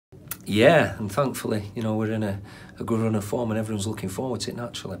Yeah, and thankfully, you know, we're in a good run of form and everyone's looking forward to it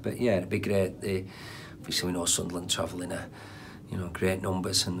naturally. But yeah, it'd be great. Obviously, we know Sunderland travelling great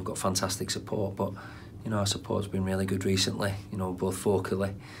numbers and we've got fantastic support. But you know, our support's been really good recently. You know, both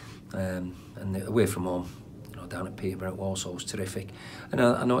vocally and away from home. You know, down at Peterborough, Walsall was terrific. And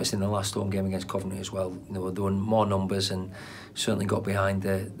I noticed in the last home game against Coventry as well. You know, there were more numbers and certainly got behind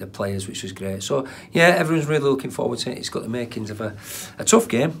the players, which was great. So yeah, everyone's really looking forward to it. It's got the makings of a tough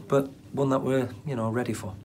game, but one that we're ready for.